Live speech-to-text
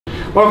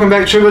Welcome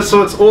back, Troopers.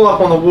 So it's all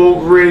up on the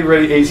wall,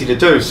 really easy to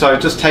do. So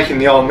just taking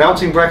the old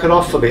mounting bracket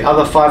off for the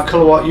other 5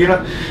 kilowatt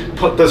unit,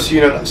 put this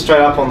unit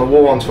straight up on the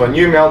wall onto a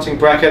new mounting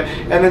bracket,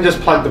 and then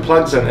just plug the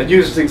plugs in. It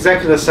uses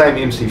exactly the same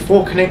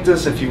MC4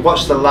 connectors. If you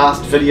watched the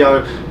last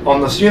video on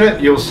this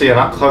unit, you'll see an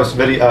up close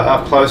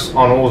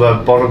on all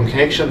the bottom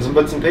connections and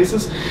bits and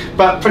pieces.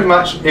 But pretty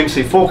much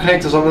MC4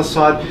 connectors on this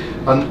side,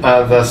 and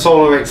the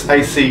Solax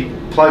AC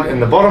plug in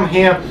the bottom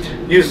here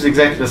uses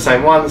exactly the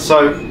same one.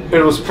 So it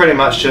was pretty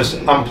much just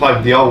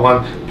unplug the old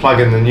one, plug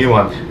in the new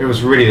one. It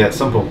was really that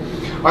simple.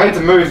 I had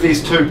to move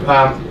these two.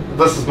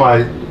 This is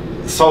my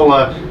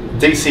solar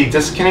DC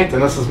disconnect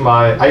and this is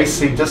my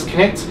AC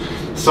disconnect.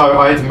 So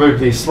I had to move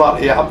these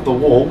slightly up the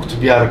wall to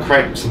be able to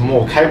create some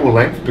more cable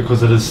length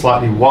because it is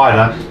slightly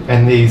wider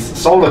and these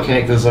solar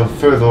connectors are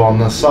further on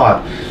this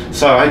side.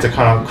 So I had to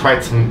kind of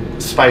create some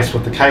space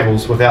with the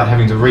cables without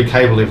having to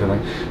re-cable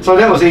everything. So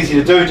that was easy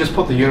to do, just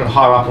put the unit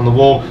higher up on the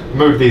wall,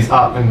 move these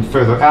up and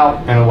further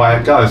out, and away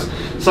it goes.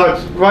 So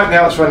right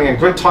now it's running in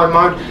grid time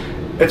mode.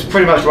 It's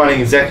pretty much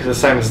running exactly the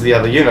same as the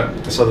other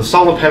unit. So the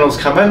solar panels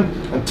come in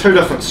 2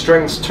 different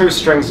strings, 2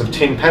 strings of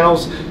 10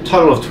 panels,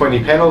 total of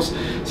 20 panels.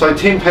 So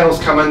 10 panels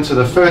come into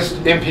the first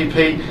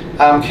MPP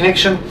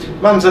connection,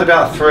 runs at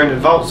about 300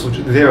 volts or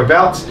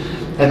thereabouts,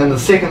 and then the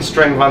second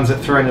string runs at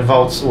 300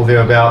 volts or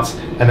thereabouts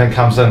and then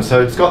comes in.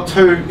 So it's got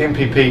 2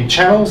 MPP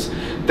channels.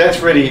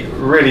 That's really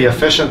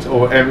efficient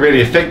and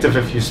really effective,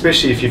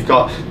 especially if you've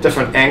got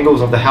different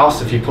angles of the house.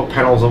 If you put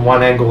panels on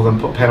one angle, then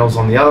put panels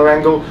on the other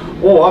angle,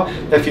 or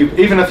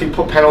even if you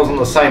put panels on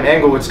the same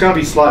angle, it's going to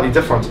be slightly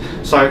different.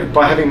 So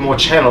by having more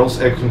channels,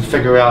 it can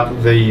figure out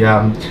the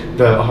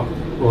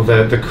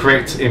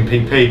correct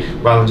MPP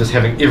rather than just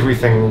having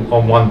everything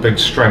on one big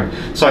string.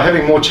 So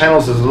having more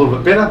channels is a little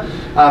bit better,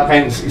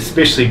 and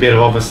especially better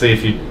obviously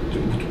if you're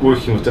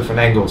working with different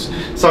angles.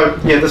 So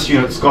yeah, this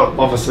unit's got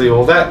obviously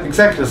all that,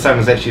 exactly the same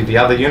as actually the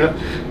other unit,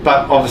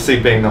 but obviously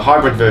being the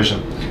hybrid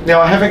version. Now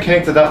I haven't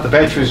connected up the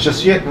batteries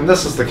just yet, and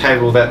this is the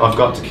cable that I've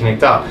got to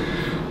connect up.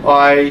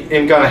 I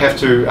am going to have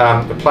to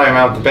play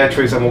around with the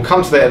batteries, and we'll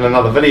come to that in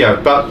another video.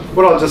 But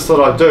what I just thought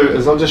I'd do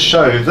is I'll just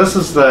show you. This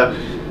is the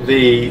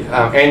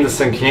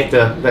Anderson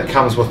connector that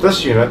comes with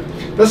this unit.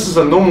 This is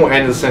a normal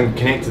Anderson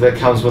connector that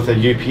comes with a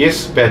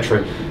UPS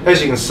battery.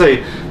 As you can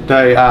see,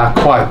 they are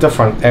quite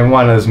different, and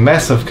one is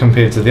massive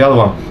compared to the other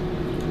one.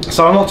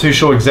 So I'm not too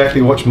sure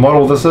exactly which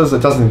model this is.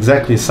 It doesn't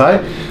exactly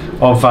say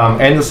of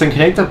Anderson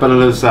connector, but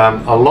it is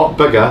a lot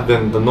bigger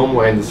than the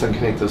normal Anderson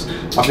connectors.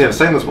 I've never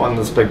seen this one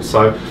this big,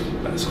 so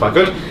it's quite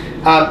good.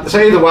 So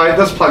either way,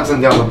 this plugs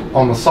in down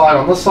on the side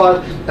on this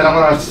side, and I'm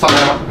going to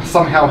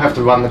somehow have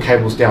to run the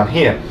cables down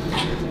here.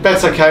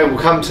 That's okay, we'll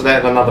come to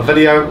that in another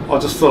video. I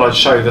just thought I'd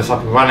show you this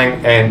up and running,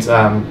 and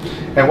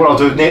what I'll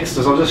do next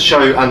is I'll just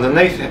show you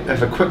underneath,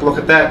 have a quick look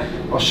at that.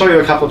 I'll show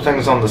you a couple of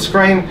things on the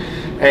screen,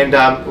 and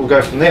we'll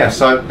go from there.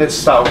 So let's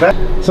start with that.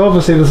 So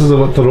obviously this is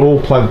what they're all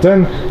plugged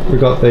in.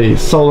 We've got the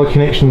solar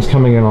connections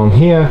coming in on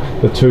here,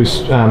 the two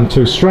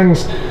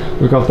strings.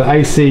 We've got the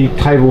AC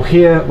cable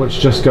here, which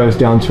just goes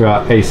down to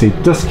our AC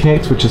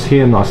disconnect, which is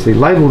here nicely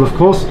labelled, of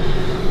course.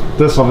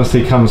 This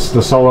obviously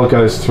the solar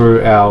goes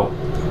through our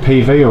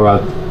PV or our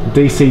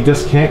DC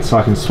disconnect, so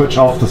I can switch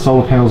off the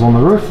solar panels on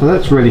the roof. So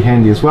that's really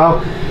handy as well.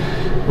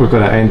 We've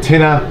got our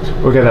antenna,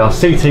 we've got our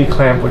CT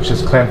clamp, which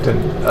is clamped in,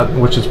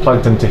 which is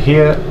plugged into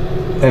here,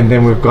 and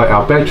then we've got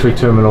our battery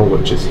terminal,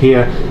 which is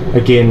here.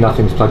 Again,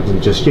 nothing's plugged in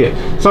just yet.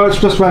 So it's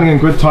just running in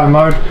grid time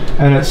mode,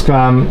 and it's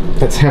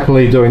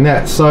happily doing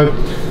that. So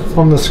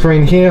on the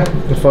screen here,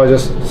 if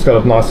it's got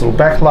a nice little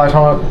backlight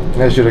on it,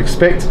 as you'd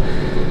expect.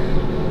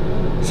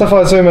 So if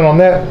I zoom in on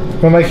that,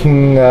 we're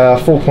making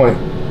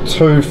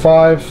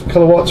 4.25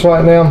 kilowatts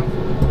right now.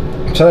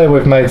 Today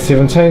we've made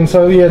 17,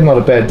 so yeah, not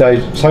a bad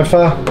day so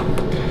far.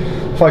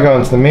 If I go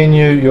into the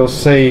menu, you'll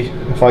see,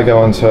 if I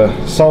go into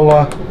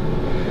solar,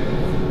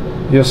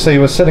 you'll see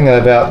we're sitting at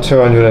about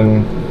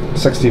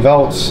 260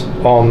 volts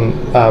on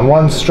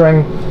one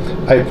string,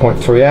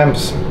 8.3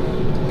 amps.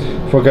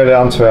 If we'll go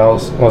down to our,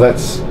 well,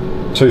 that's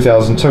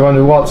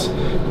 2,200 watts,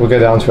 we'll go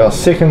down to our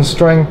second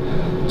string,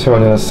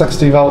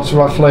 260 volts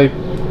roughly.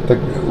 The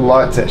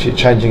light's actually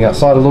changing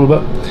outside a little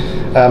bit,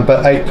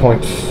 but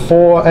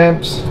 8.4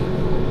 amps,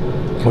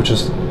 which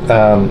is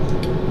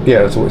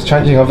yeah, it's always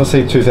changing,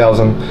 obviously.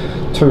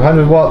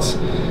 2,200 watts,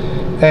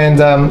 and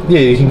yeah,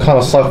 you can kind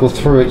of cycle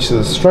through each of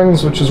the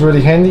strings, which is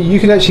really handy. You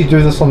could actually do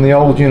this on the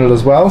old unit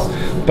as well,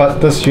 but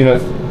this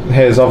unit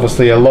has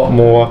obviously a lot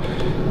more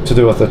to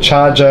do with the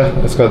charger.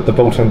 It's got the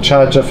built-in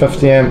charger,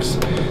 50 amps,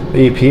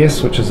 the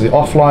EPS, which is the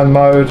offline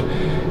mode,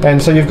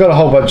 and so you've got a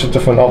whole bunch of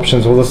different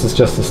options. Well, this is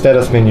just the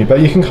status menu, but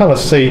you can kind of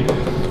see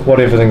what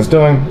everything's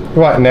doing.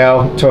 Right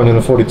now,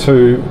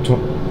 242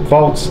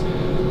 volts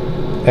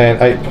and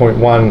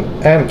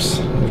 8.1 amps.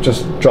 We've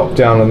just dropped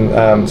down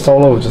in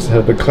solar. We've just had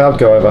a big cloud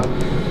go over.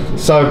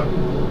 So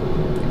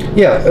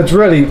yeah, it's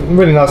really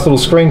nice little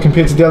screen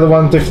compared to the other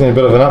one. Definitely a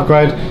bit of an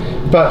upgrade,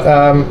 but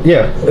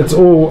yeah, it's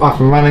all up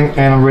and running,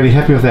 and I'm really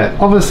happy with that.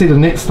 Obviously the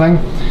next thing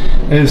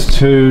is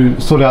to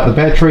sort out the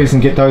batteries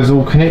and get those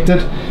all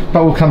connected,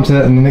 but we'll come to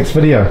that in the next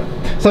video.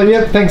 So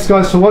yeah, thanks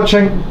guys for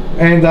watching,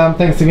 and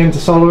thanks again to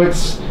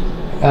Solax,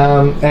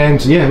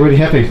 and yeah, really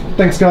happy.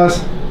 Thanks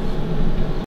guys.